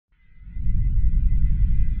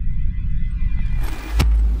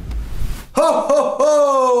Ho, ho,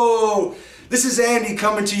 ho! This is Andy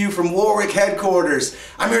coming to you from Warwick headquarters.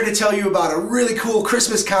 I'm here to tell you about a really cool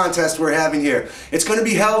Christmas contest we're having here. It's going to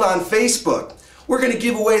be held on Facebook. We're going to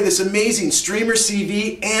give away this amazing Streamer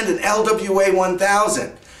CV and an LWA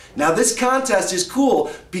 1000. Now this contest is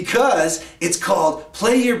cool because it's called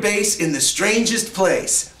Play Your Bass in the Strangest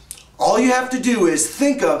Place. All you have to do is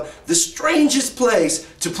think of the strangest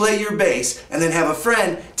place to play your bass and then have a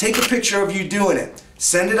friend take a picture of you doing it.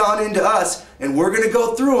 Send it on in to us and we're going to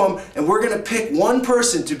go through them and we're going to pick one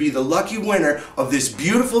person to be the lucky winner of this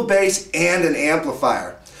beautiful bass and an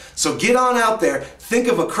amplifier. So get on out there, think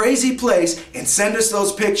of a crazy place and send us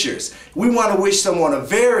those pictures. We want to wish someone a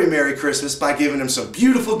very Merry Christmas by giving them some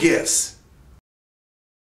beautiful gifts.